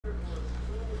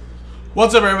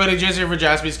What's up, everybody? Jason here for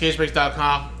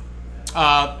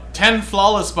jaspyscasebreaks.com. 10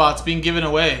 flawless spots being given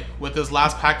away with this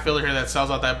last pack filler here that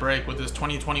sells out that break with this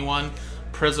 2021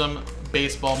 Prizm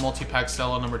Baseball Multi-Pack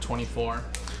Sellout number 24.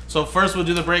 So first we'll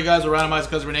do the break, guys. We'll randomize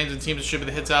customer names and teams, distribute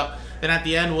the hits out. Then at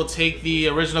the end we'll take the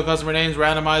original customer names,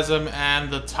 randomize them,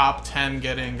 and the top 10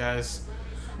 get in, guys.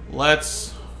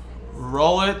 Let's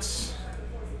roll it.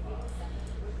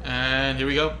 And here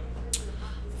we go.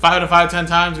 5 out of 5, 10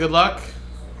 times. Good luck.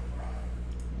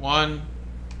 1,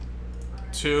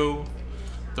 2,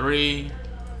 3,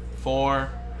 4,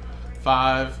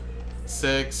 5,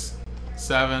 6,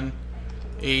 7,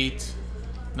 8,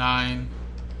 9,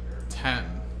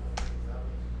 10.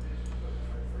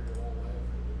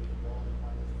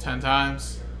 10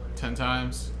 times. 10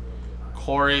 times.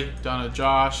 Corey down to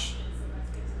Josh.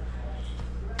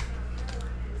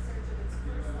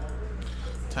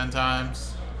 10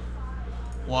 times.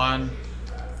 1,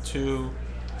 2,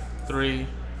 3,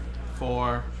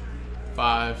 4,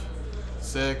 5,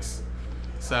 6,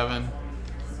 7,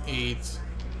 8,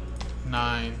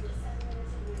 9,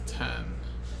 10.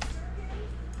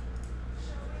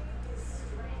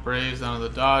 Braves down to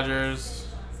the Dodgers.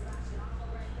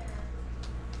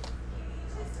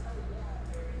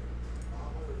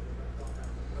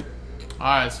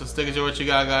 Alright, so stick it to what you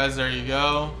got, guys. There you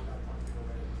go.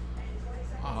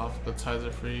 I'll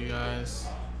alphabetize for you guys.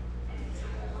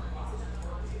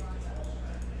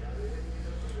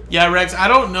 Yeah, Rex, I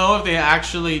don't know if they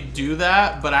actually do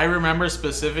that, but I remember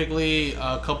specifically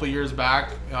a couple years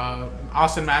back,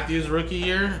 Austin Matthews' rookie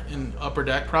year in Upper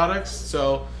Deck products.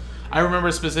 So I remember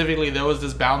specifically there was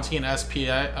this bounty in SP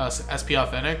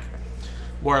Authentic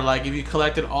where, like, if you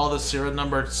collected all the serial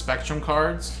numbered Spectrum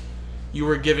cards, you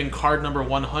were given card number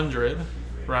 100,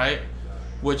 right,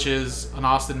 which is an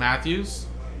Austin Matthews,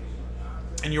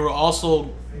 and you were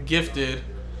also gifted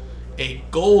a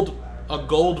gold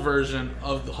version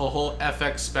of the whole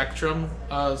FX Spectrum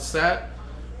set,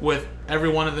 with every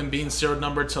one of them being serial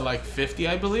numbered to like 50,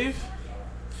 I believe.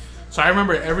 So I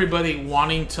remember everybody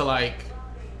wanting to like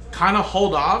kind of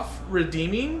hold off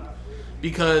redeeming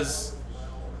because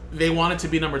they wanted to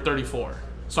be number 34.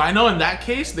 So I know in that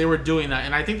case they were doing that,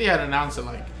 and I think they had announced it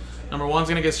like number 1's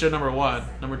gonna get serial number 1,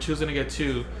 number 2's gonna get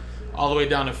 2, all the way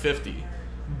down to 50.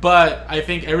 But I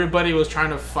think everybody was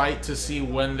trying to fight to see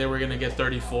when they were going to get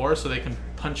 34 so they can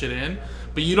punch it in.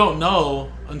 But you don't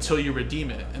know until you redeem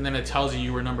it. And then it tells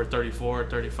you were number 34 or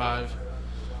 35.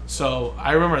 So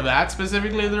I remember that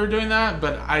specifically they were doing that.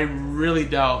 But I really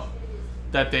doubt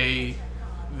that they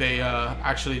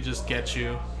actually just get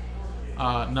you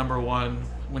number 1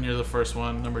 when you're the first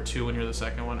one, number 2 when you're the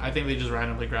second one. I think they just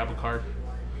randomly grab a card.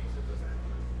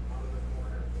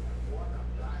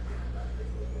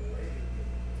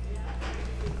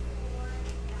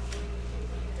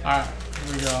 Alright,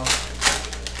 here we go.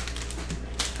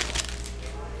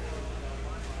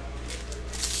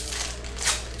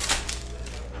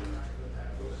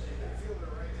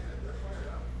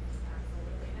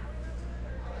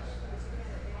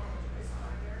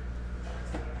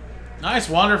 Nice,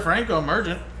 Wander Franco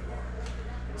Emergent.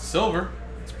 Silver.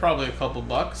 It's probably a couple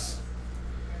bucks.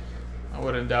 I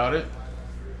wouldn't doubt it.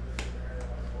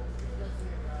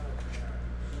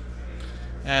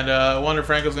 And Wander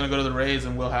Franco's going to go to the Rays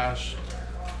and Will Hash.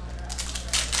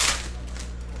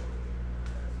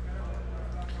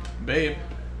 Babe.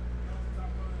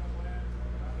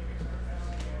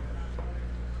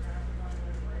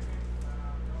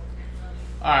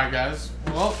 Alright, guys.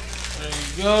 Well, there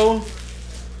you go.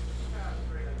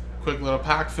 Quick little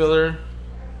pack filler.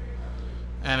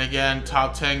 And again,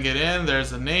 top 10 get in.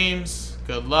 There's the names.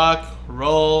 Good luck.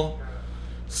 Roll.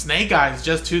 Snake Eyes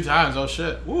just 2 times. Oh,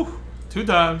 shit. Woo. 2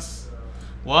 times.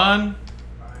 1,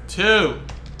 2.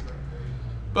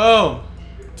 Boom.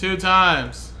 2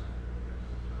 times.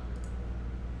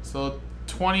 So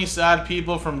 20 sad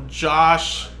people from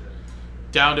Josh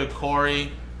down to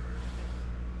Corey.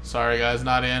 Sorry, guys,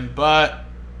 not in. But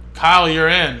Kyle, you're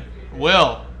in.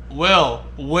 Will,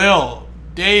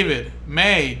 David,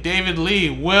 May, David Lee,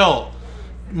 Will,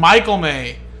 Michael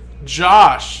May,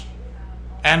 Josh,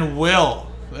 and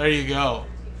Will. There you go.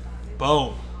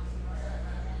 Boom.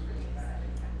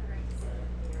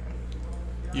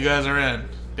 You guys are in.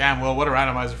 Damn, Will, what a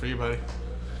randomizer for you, buddy.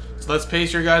 So let's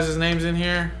paste your guys' names in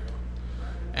here.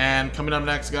 And coming up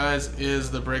next, guys,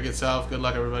 is the break itself. Good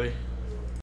luck, everybody.